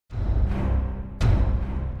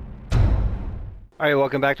Alright,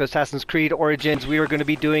 welcome back to Assassin's Creed Origins. We are going to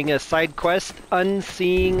be doing a side quest,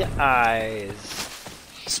 Unseeing Eyes.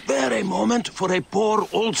 Spare a moment for a poor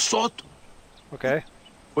old sot. Okay.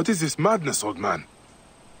 What is this madness, old man?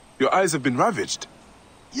 Your eyes have been ravaged.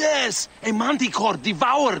 Yes, a Manticore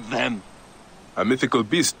devoured them. A mythical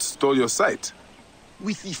beast stole your sight.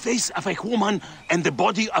 With the face of a woman and the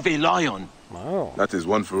body of a lion. Wow. That is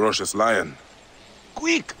one ferocious lion.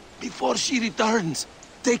 Quick, before she returns.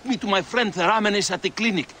 Take me to my friend Theramenes at the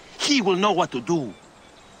clinic. He will know what to do.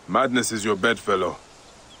 Madness is your bedfellow.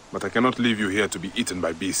 But I cannot leave you here to be eaten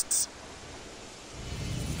by beasts.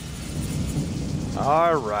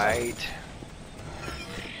 Alright.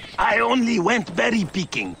 I only went berry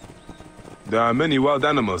picking. There are many wild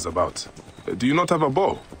animals about. Do you not have a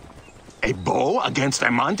bow? A bow against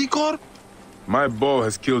a Manticore? My bow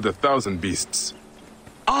has killed 1,000 beasts.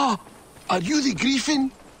 Ah, are you the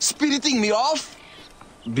griffin? Spiriting me off?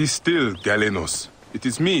 Be still, Galenos. It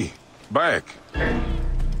is me, Bayek.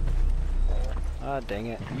 Ah, dang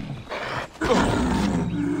it.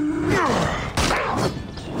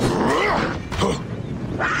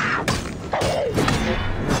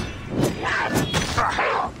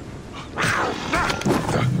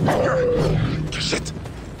 Shit.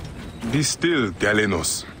 Be still,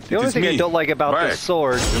 Galenos. The only thing I don't like about Bayek, this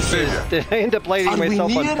sword is that I end up lighting Are we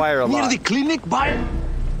myself on fire a near lot. the clinic, by?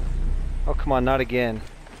 Oh, come on, not again.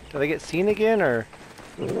 Did I get seen again, or...?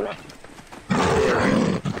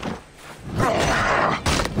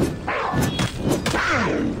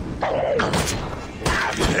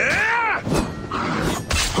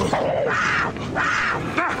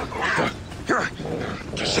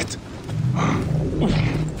 Shit.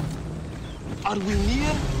 Are we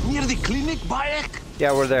near the clinic, Bayek?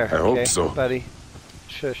 Yeah, we're there. I hope Okay, so. buddy.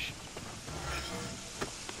 Shush.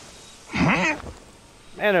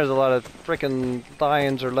 Man, there's a lot of frickin'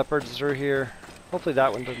 lions or leopards through here. Hopefully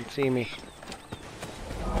that one doesn't see me.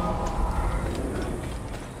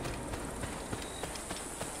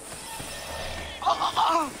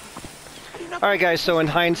 Alright guys, so in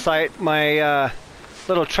hindsight, my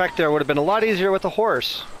little trek there would have been a lot easier with a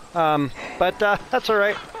horse. But that's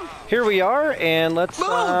alright. Here we are, and let's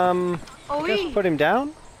just put him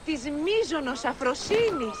down. There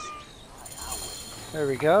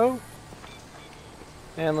we go.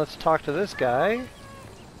 And let's talk to this guy.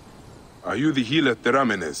 Are you the healer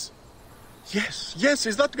Theramenes? Yes,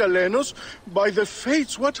 is that Galenos? By the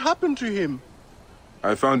fates, what happened to him?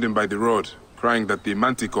 I found him by the road, crying that the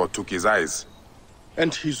Manticore took his eyes.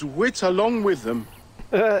 And his wits along with them.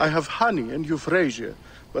 I have honey and euphrasia,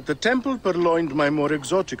 but the temple purloined my more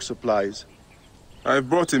exotic supplies. I've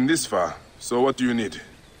brought him this far, so what do you need?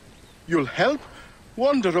 You'll help?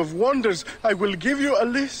 Wonder of wonders, I will give you a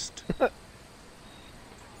list.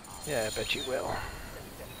 Yeah, I bet you will.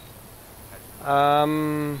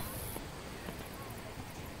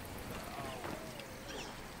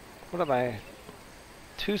 What am I?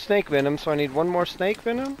 2 snake venom, so I need 1 more snake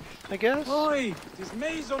venom, I guess? See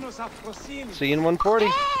you in 140.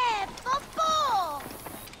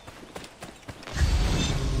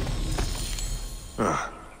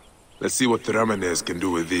 Let's see what Theramenes can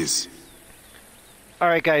do with this.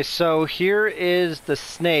 Alright guys, so here is the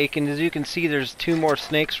snake, and as you can see there's 2 more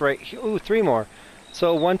snakes right here. Ooh, 3 more.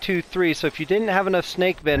 So 1, 2, 3. So if you didn't have enough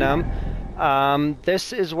snake venom,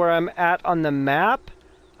 this is where I'm at on the map.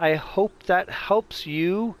 I hope that helps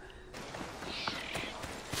you.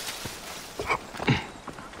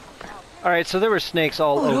 Alright, so there were snakes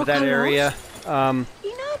all over that area. But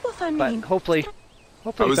hopefully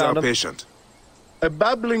How you is our found them. patient? A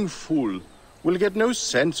babbling fool. Will get no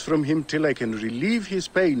sense from him till I can relieve his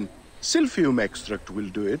pain. Silphium extract will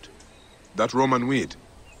do it. That Roman weed.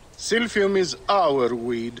 Silphium is our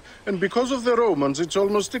weed, and because of the Romans, it's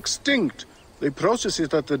almost extinct. They process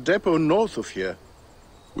it at the depot north of here.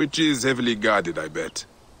 Which is heavily guarded, I bet.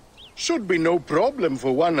 Should be no problem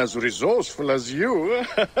for one as resourceful as you.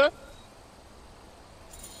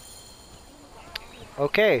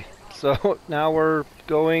 Okay, so now we're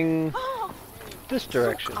going this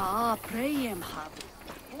direction.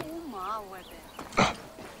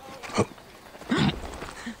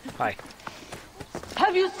 Hi.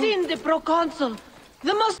 Have you seen the proconsul?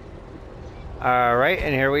 The most... Alright,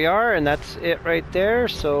 and here we are, and that's it right there.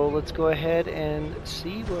 So let's go ahead and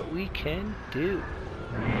see what we can do.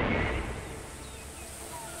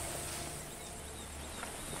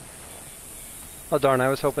 Oh darn, I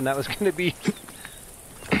was hoping that was going to be...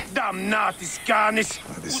 Damnatis canis.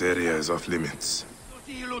 This area is off limits.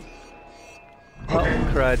 Oh,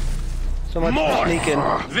 crud. So much for sneaking.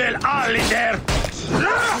 Vel alle der.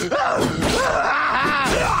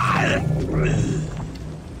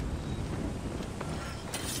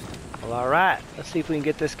 Well, alright. Let's see if we can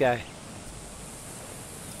get this guy.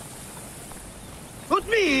 Put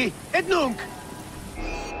me, et nunc.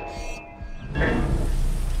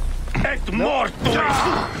 Et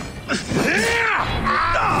mortuis.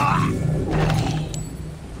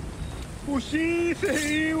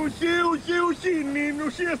 Νιν,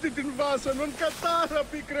 ουσίαστε την βάσανον, κατάρα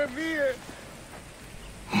πικρεβίε.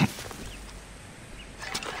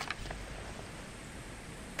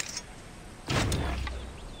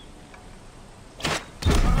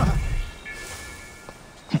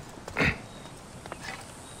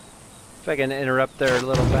 If I can interrupt their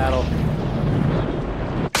little battle.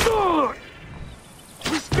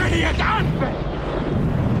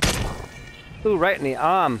 Ooh, right in the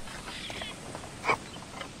arm.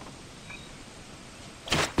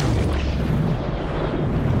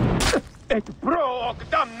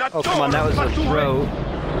 Oh, come on, that was a throw.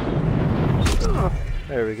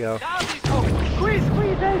 There we go.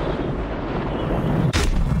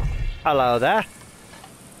 Hello there.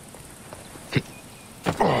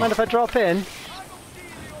 Mind if I drop in?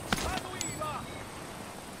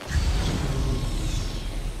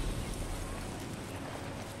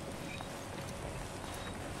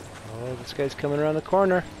 Oh, this guy's coming around the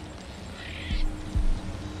corner.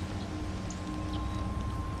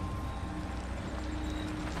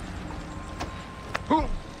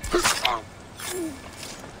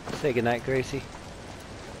 Say goodnight, Gracie.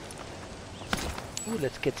 Ooh,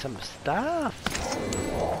 let's get some stuff.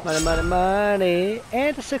 Money, money, money.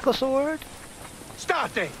 And a sickle sword.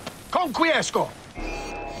 State! Conquiesco!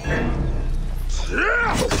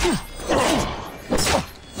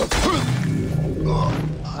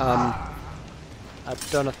 I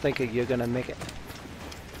don't think you're gonna make it.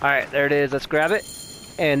 Alright, there it is. Let's grab it.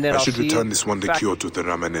 And then I I'll should see return you this one back. cure to the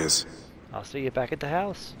Ramanes. I'll see you back at the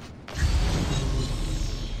house.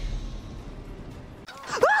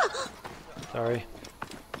 Sorry.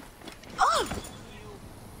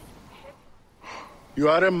 You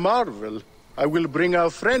are a marvel. I will bring our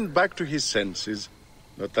friend back to his senses.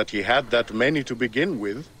 Not that he had that many to begin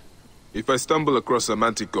with. If I stumble across a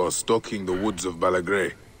Manticore stalking the woods of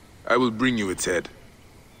Balagray, I will bring you its head.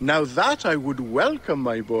 Now that I would welcome,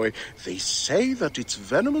 my boy. They say that its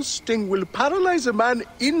venomous sting will paralyze a man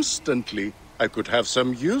instantly. I could have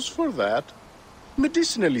some use for that.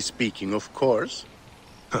 Medicinally speaking, of course.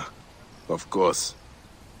 Of course.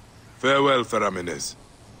 Farewell, Feramenes.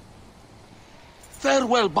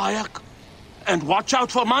 Farewell, Bayek. And watch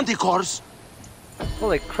out for manticores.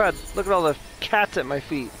 Holy crud, look at all the cats at my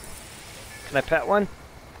feet. Can I pet one?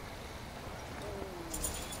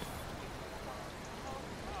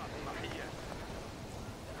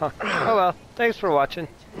 Huh. Oh well, thanks for watching.